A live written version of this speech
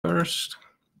first.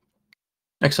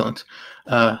 Excellent.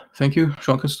 Thank you,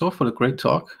 Jean-Christophe, for the great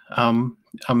talk.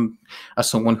 As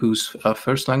someone whose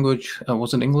first language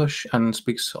wasn't English and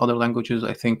speaks other languages,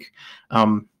 I think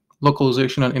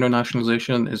localization and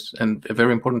internationalization is a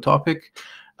very important topic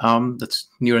that's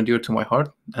near and dear to my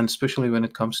heart, and especially when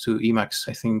it comes to Emacs,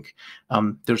 I think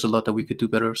there's a lot that we could do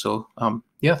better. So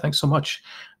yeah, thanks so much.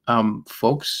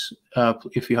 Folks,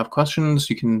 if you have questions,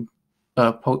 you can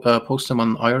post them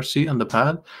on IRC and the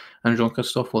pad, and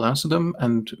Jean-Christophe will answer them.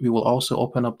 And we will also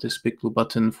open up this big blue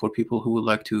button for people who would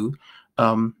like to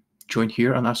join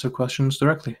here and ask their questions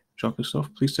directly.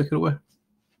 Jean-Christophe, please take it away.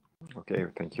 Okay,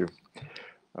 thank you.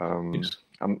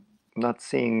 I'm not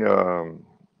seeing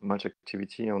much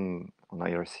activity on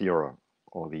IRC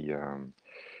or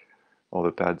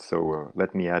the pad, so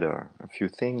let me add a few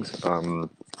things.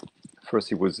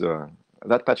 First, it was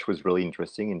that patch was really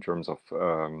interesting in terms of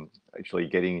actually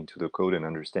getting into the code and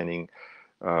understanding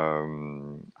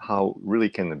how really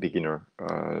can a beginner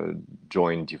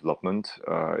join development,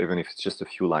 even if it's just a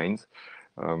few lines.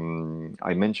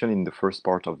 I mentioned in the first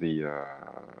part of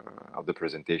the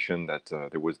presentation that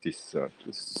there was this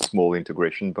small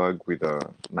integration bug with a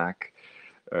Mac.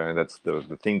 That's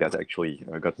the thing that actually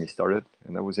got me started,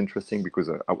 and that was interesting because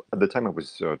at the time I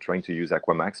was trying to use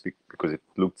Emacs because it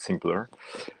looked simpler,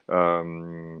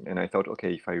 and I thought,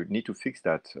 okay, if I need to fix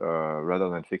that rather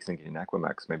than fixing it in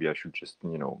Emacs, maybe I should just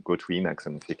go to Emacs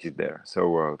and fix it there.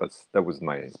 So that was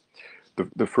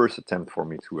the first attempt for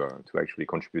me to actually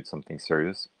contribute something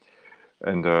serious,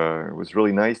 and it was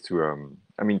really nice to.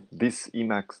 I mean, this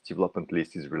Emacs development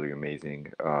list is really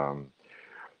amazing.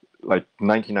 Like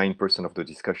 99% of the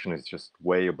discussion is just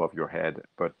way above your head,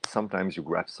 but sometimes you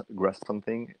grasp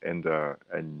something, and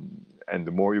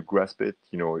the more you grasp it,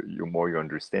 the more you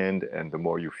understand, and the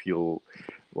more you feel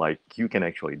like you can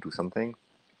actually do something.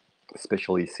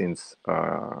 Especially since,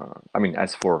 I mean,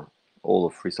 as for all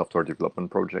of free software development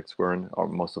projects, or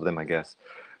most of them, I guess,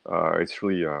 it's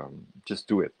really just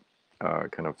do it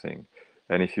kind of thing.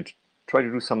 And if you try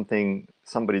to do something,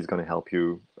 somebody's going to help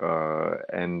you,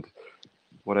 and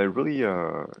what I really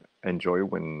enjoy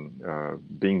when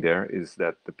being there is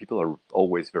that the people are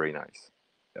always very nice.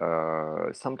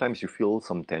 Sometimes you feel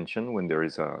some tension when there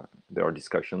are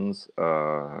discussions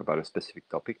about a specific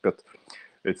topic, but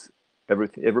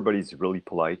everybody's really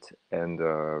polite, and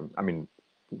I mean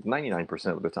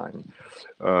 99% of the time.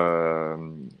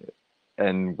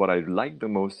 And what I like the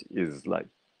most is like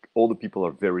all the people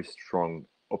are very strong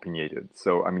opinionated.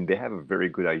 So I mean they have a very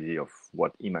good idea of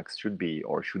what Emacs should be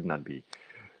or should not be.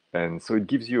 And so it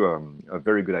gives you a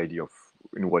very good idea of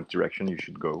in what direction you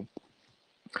should go.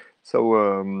 So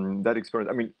that experience,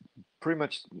 I mean, pretty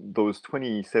much those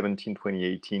 2017,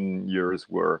 2018 years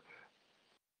were,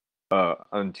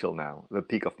 until now, the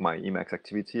peak of my Emacs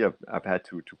activity. I've had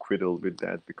to quit a little bit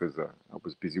that because I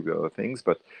was busy with other things,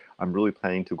 but I'm really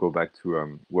planning to go back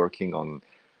to working on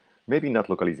maybe not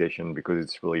localization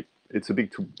because it's a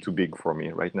bit too big for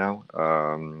me right now.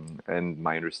 And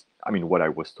I mean, what I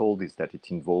was told is that it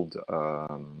involved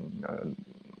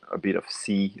a bit of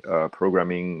C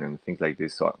programming and things like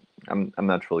this. So I'm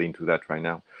not really into that right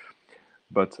now.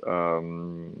 But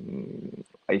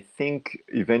I think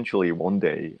eventually one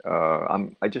day,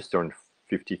 I just turned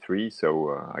 53,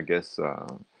 so I guess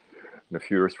in a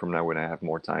few years from now, when I have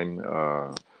more time,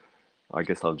 I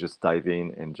guess I'll just dive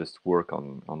in and just work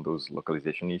on those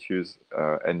localization issues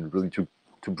and really to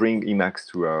bring Emacs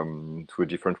to a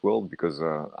different world, because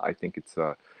I think it's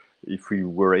if we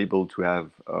were able to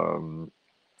have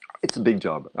it's a big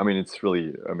job. I mean, it's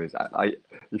really amazing.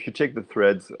 If you check the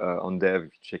threads on Dev,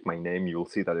 if you check my name, you'll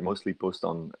see that I mostly post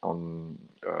on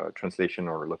translation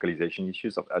or localization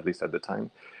issues, at least at the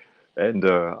time. And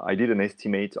I did an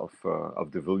estimate of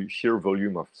the sheer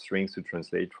volume of strings to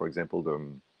translate. For example,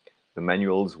 the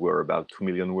manuals were about 2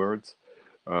 million words.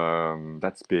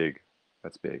 That's big.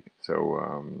 That's big. So,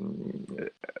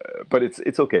 but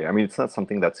it's okay. I mean, it's not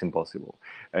something that's impossible.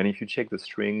 And if you check the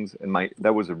strings, and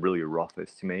that was a really rough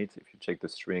estimate. If you check the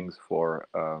strings for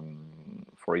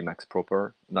Emacs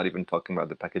proper, not even talking about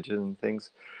the packages and things,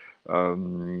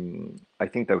 I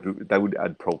think that would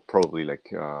add probably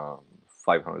like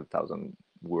 500,000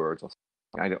 words or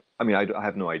something. I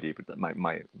have no idea, but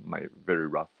my very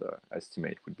rough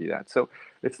estimate would be that. So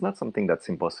it's not something that's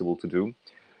impossible to do.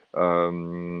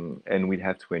 And we'd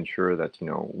have to ensure that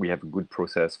we have a good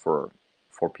process for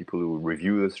people who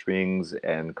review the strings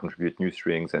and contribute new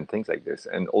strings and things like this,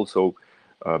 and also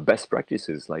best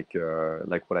practices like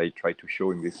what I tried to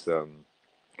show in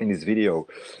this video.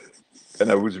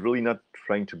 And I was really not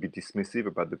trying to be dismissive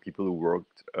about the people who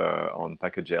worked on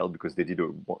package.l because they did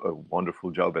a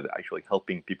wonderful job at actually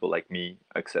helping people like me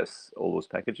access all those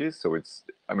packages. So it's,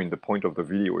 I mean, the point of the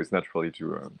video is not really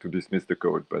to dismiss the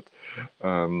code, but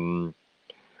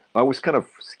I was kind of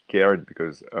scared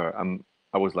because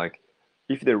I was like,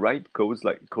 if they write code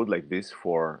like this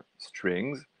for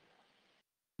strings,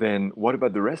 then what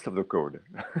about the rest of the code?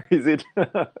 Is it?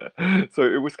 So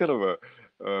it was kind of a,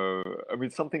 I mean,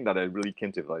 something that I really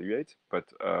can't evaluate, but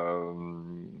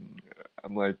I'm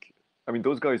like, I mean,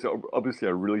 those guys obviously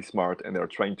are really smart and they're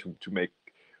trying to make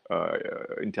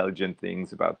intelligent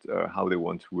things about how they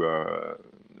want to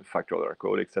factor their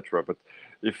code, etc. But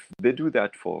if they do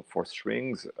that for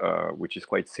strings, which is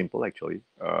quite simple actually,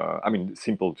 I mean, it's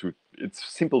simple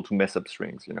to mess up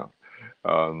strings, you know.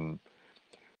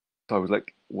 So I was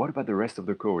like, what about the rest of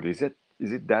the code? Is it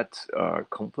that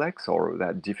complex or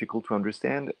that difficult to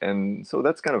understand? And so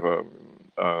that's kind of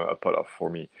a put off for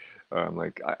me.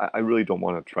 Like I really don't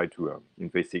want to try to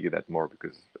investigate that more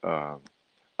because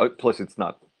plus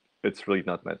it's really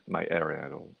not my area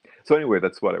at all. So anyway,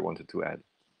 that's what I wanted to add.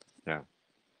 Yeah.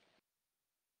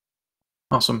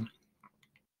 Awesome.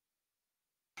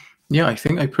 Yeah, I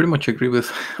think I pretty much agree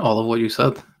with all of what you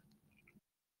said.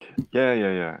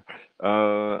 Yeah.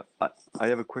 I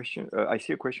have a question. I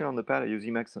see a question on the pad. I use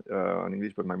Emacs on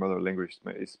English, but my mother language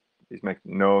is Mac.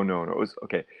 No.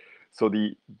 Okay. So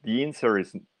the answer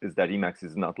is that Emacs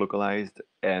is not localized,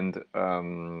 and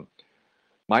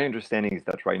my understanding is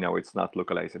that right now it's not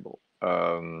localizable.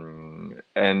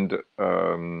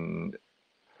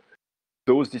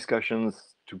 Those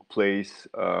discussions took place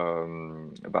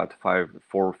about 4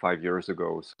 or 5 years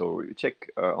ago. So check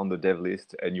on the dev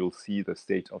list and you'll see the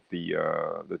state of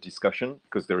the discussion,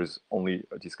 because there is only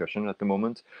a discussion at the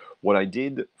moment. What I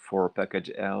did for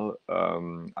package.l,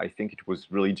 I think it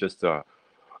was really just a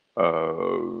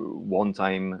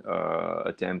one-time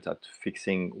attempt at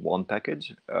fixing one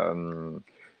package.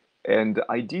 And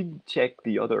I did check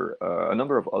the other a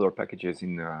number of other packages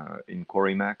in Core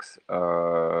Emacs,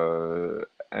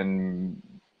 and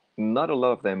not a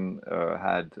lot of them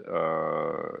had.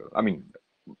 I mean,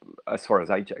 as far as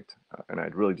I checked, and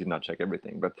I really did not check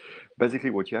everything. But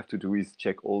basically, what you have to do is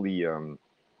check all the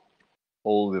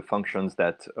functions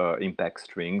that impact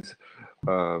strings,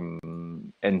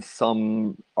 and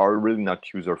some are really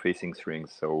not user-facing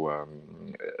strings, so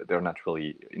they're not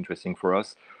really interesting for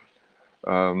us.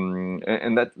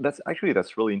 And that's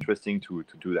really interesting to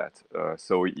do that.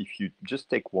 So if you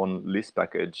just take one list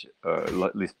package,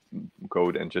 list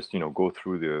code, and just go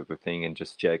through the thing and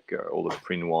just check all the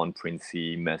print1,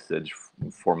 printc, message,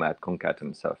 format, concat,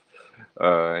 and stuff,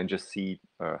 and just see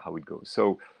how it goes.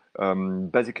 So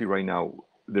basically, right now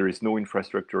there is no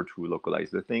infrastructure to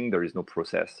localize the thing. There is no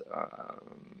process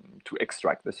to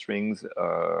extract the strings,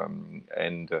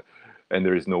 and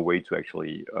there is no way to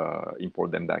actually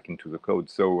import them back into the code.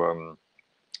 So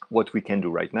what we can do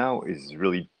right now is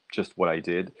really just what I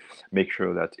did, make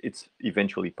sure that it's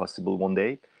eventually possible one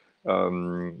day.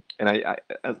 And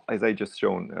as I just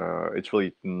shown, it's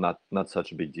really not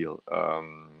such a big deal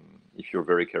if you're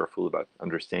very careful about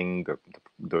understanding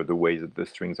the way that the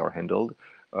strings are handled.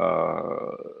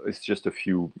 It's just a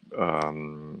few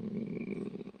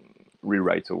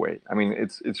rewrites away. I mean,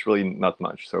 it's really not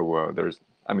much. So there's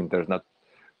not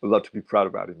a lot to be proud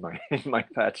about in my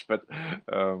patch, but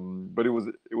it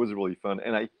was really fun,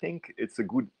 and I think it's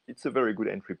a very good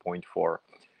entry point for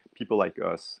people like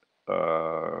us.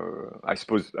 I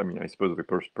suppose the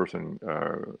person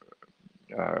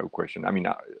question. I mean,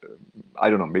 I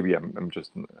don't know. Maybe I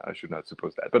should not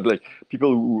suppose that, but like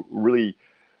people who really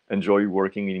enjoy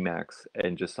working in Emacs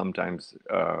and just sometimes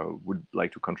would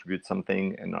like to contribute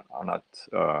something and are not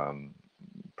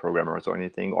programmers or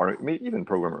anything, or maybe even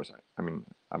programmers. I mean,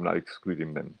 I'm not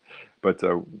excluding them, but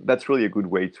that's really a good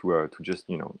way to just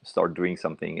start doing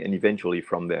something, and eventually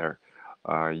from there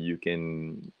you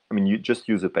can. I mean, you just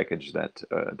use a package that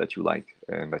you like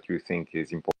and that you think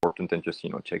is important, and just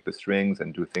check the strings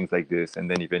and do things like this, and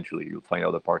then eventually you'll find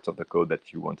other parts of the code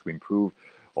that you want to improve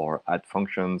or add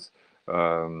functions.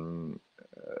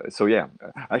 So yeah,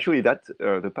 actually, that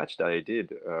the patch that I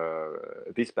did,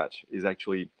 this patch is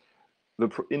actually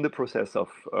in the process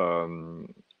of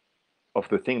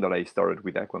the thing that I started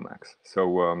with Aquamax.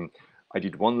 So I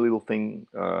did one little thing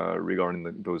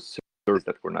regarding those servers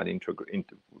that were not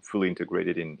fully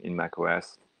integrated in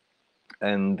macOS,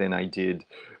 and then I did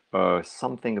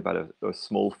something about a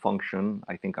small function.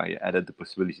 I think I added the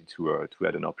possibility to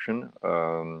add an option.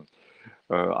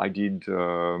 I did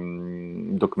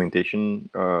documentation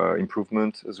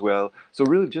improvement as well. So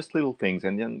really just little things.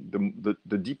 And then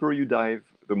the deeper you dive,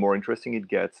 the more interesting it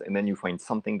gets. And then you find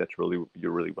something that you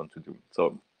really want to do.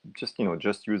 So just,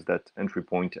 just use that entry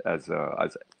point as a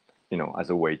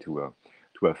way to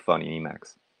have fun in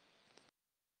Emacs.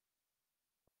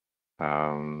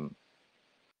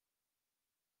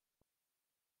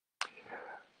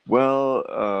 Well,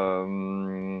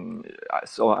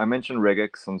 so I mentioned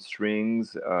regex on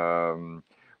strings.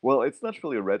 Well, it's not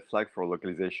really a red flag for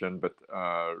localization, but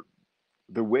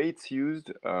the way it's used,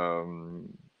 I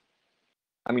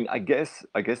mean, I guess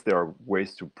there are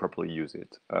ways to properly use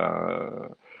it,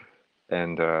 but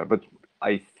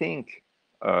I think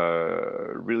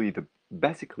really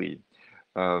basically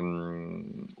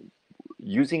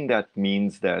using that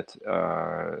means that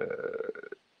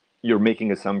you're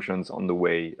making assumptions on the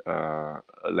way a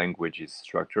language is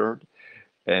structured.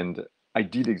 And I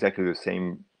did exactly the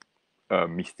same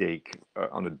mistake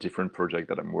on a different project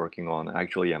that I'm working on.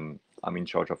 Actually, I'm in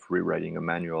charge of rewriting a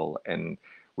manual, and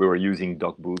we were using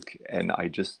DocBook, and I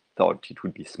just thought it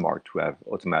would be smart to have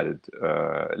automated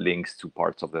links to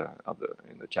parts of the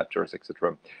chapters,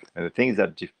 etc. And the thing is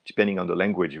that depending on the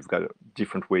language, you've got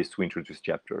different ways to introduce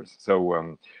chapters.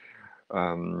 So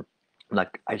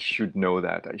like I should know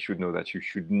that you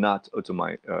should not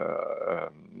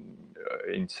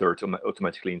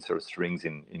automatically insert strings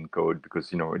in code,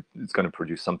 because it's going to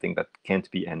produce something that can't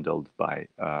be handled by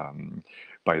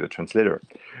the translator.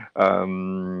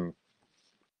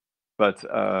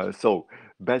 So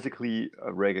basically,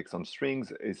 regex on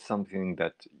strings is something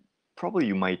that probably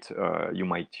you might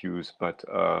use, but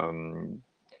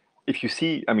if you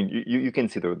see, I mean, you can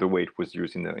see the way it was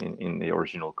used in the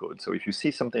original code. So if you see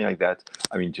something like that,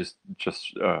 I mean, just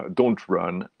don't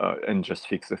run and just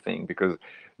fix the thing, because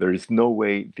there is no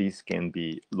way this can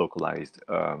be localized.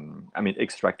 I mean,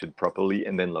 extracted properly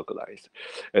and then localized.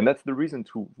 And that's the reason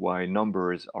too why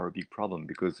numbers are a big problem,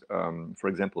 because, for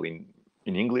example, in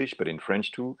English, but in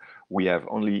French too, we have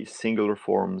only singular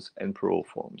forms and plural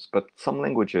forms. But some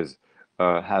languages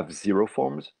have 0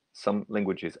 forms. Some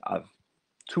languages have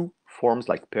 2 forms,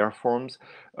 like pair forms.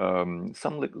 Some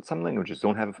languages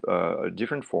don't have a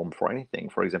different form for anything.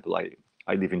 For example, I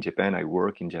live in Japan. I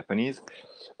work in Japanese,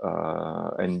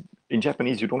 and in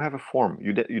Japanese you don't have a form.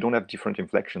 You don't have different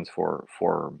inflections for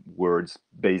words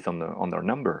based on their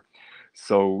number.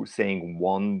 So saying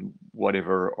 1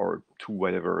 whatever or 2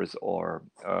 whatevers or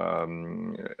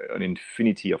an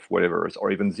infinity of whatevers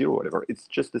or even 0 whatever, it's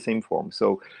just the same form.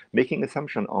 So making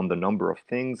assumption on the number of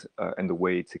things and the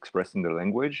way it's expressed in the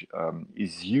language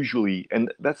is usually,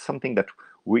 and that's something that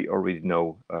we already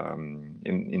know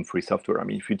in free software. I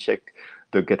mean, if you check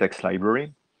the getx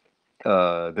library,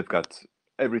 they've got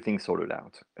everything sorted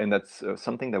out, and that's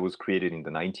something that was created in the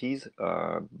 90s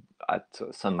at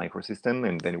Sun Microsystem,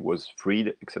 and then it was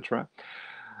freed, etc.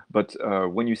 But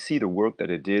when you see the work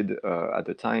that it did at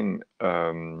the time,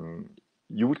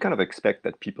 you would kind of expect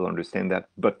that people understand that,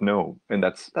 but no, and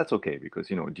that's okay, because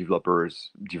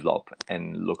developers develop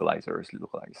and localizers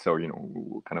localize, so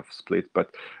we'll kind of split.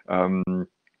 But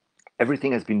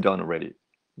everything has been done already.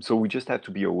 So we just have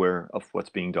to be aware of what's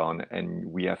being done, and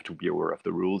we have to be aware of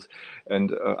the rules.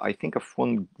 And I think of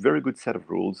one very good set of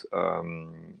rules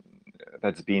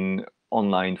that's been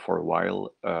online for a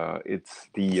while. It's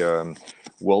the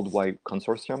Worldwide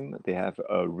Consortium. They have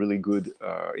a really good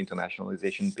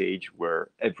internationalization page where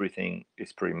everything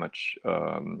is pretty much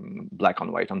black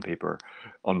on white on paper,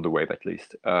 on the web at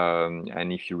least.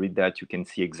 And if you read that, you can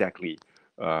see exactly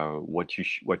what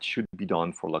should be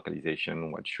done for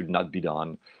localization, what should not be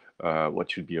done, what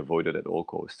should be avoided at all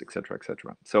costs, etc.,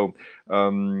 etc. So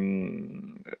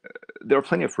there are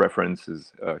plenty of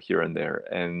references here and there,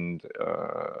 and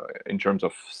in terms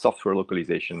of software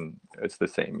localization, it's the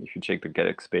same. If you check the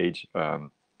getx page,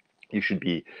 you should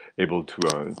be able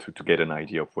to get an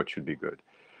idea of what should be good.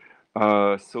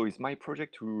 So is my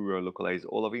project to localize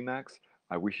all of Emacs?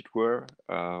 I wish it were.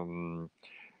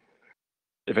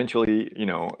 Eventually,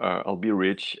 I'll be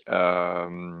rich.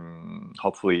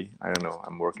 Hopefully, I don't know.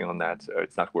 I'm working on that.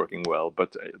 It's not working well,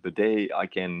 but the day I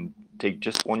can take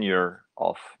just 1 year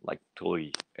off, like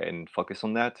totally, and focus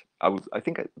on that, I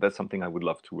think that's something I would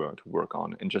love to work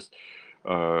on, and just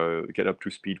get up to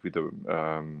speed with the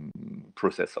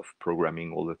process of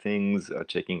programming all the things,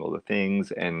 checking all the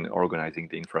things, and organizing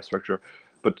the infrastructure.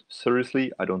 But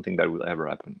seriously, I don't think that will ever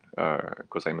happen,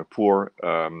 because I'm a poor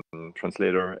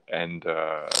translator, and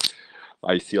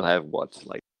I still have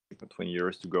like 20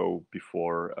 years to go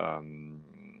before I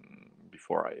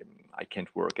can't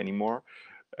work anymore.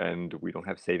 and we don't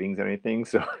have savings or anything.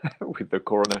 So with the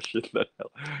Corona shit that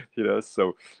hit us,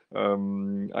 so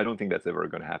I don't think that's ever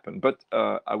going to happen. But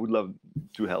I would love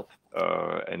to help.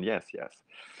 And yes.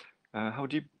 How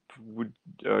deep would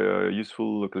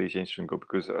useful localization go?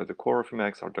 Because the core of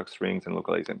Emacs are doc strings and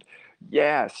localizing.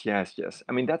 Yes.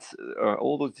 I mean, that's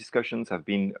all those discussions have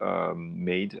been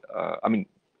made. I mean,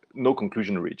 no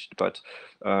conclusion reached, but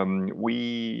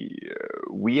we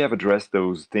have addressed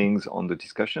those things on the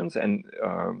discussions, and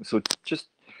so just.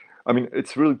 I mean,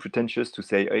 it's really pretentious to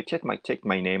say, "Hey, check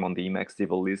my name on the Emacs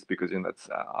devel list," because that's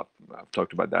I've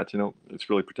talked about that. It's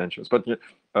really pretentious, but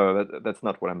that's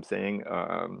not what I'm saying.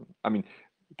 I mean,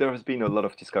 there has been a lot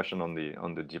of discussion on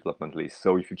the development list.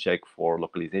 So if you check for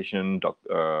localization,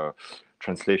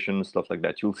 translation, stuff like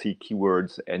that, you'll see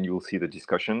keywords and you'll see the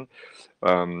discussion,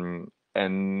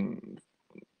 and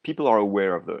people are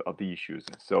aware of the issues.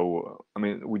 So I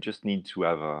mean, we just need to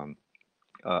have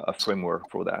a framework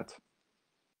for that.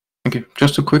 Okay,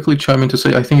 just to quickly chime in to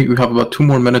say, I think we have about 2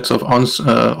 more minutes of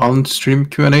on-stream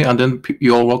Q&A, and then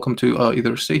you're all welcome to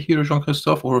either stay here,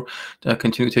 Jean-Christophe, or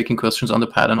continue taking questions on the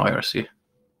pad and IRC.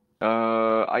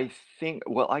 I think,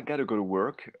 well, I gotta go to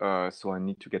work, so I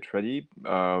need to get ready.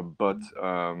 But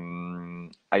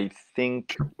I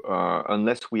think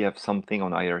unless we have something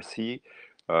on IRC,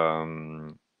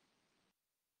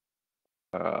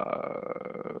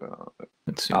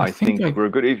 let's see. I think we're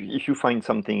good. If you find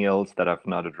something else that I've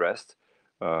not addressed,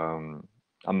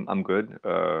 I'm good.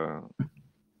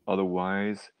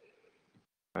 Otherwise,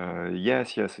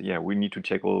 yes, yeah, we need to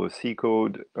check all the C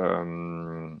code.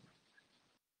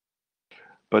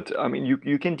 But I mean,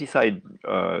 you can decide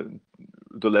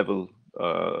the level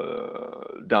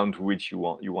down to which you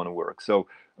want to work. So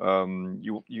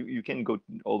you can go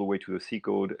all the way to the C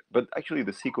code, but actually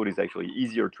the C code is actually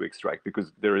easier to extract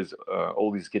because there is all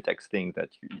these GitX things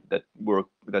that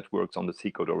works on the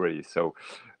C code already. So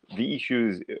the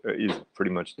issue is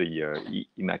pretty much the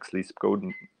Emacs Lisp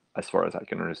code, as far as I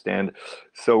can understand.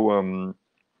 So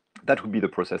that would be the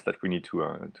process that we need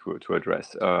to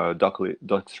address. Doc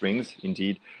strings,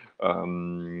 indeed.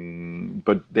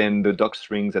 But then the doc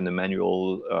strings and the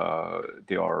manual,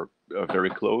 they are very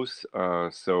close.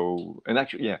 So, and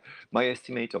actually, yeah, my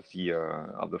estimate of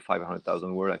the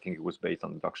 500,000 word, I think it was based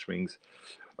on the doc strings.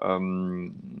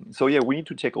 So yeah, we need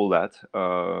to check all that,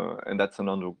 and that's an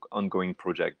ongoing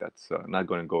project that's not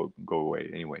going to go away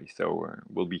anyway. So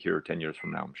we'll be here 10 years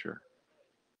from now, I'm sure.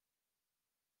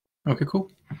 Okay,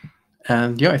 cool.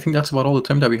 And yeah, I think that's about all the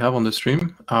time that we have on the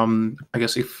stream. I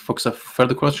guess if folks have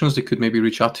further questions, they could maybe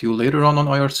reach out to you later on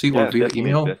IRC or via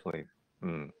email. Definitely.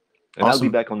 And awesome. I'll be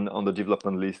back on the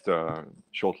development list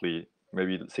shortly,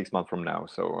 maybe 6 months from now.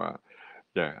 So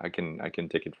yeah, I can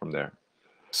take it from there.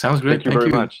 Sounds great. Thank you very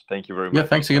much. Thank you very much. Yeah,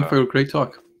 thanks again for a great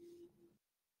talk.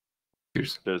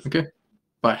 Cheers. Cheers. Okay,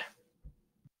 bye.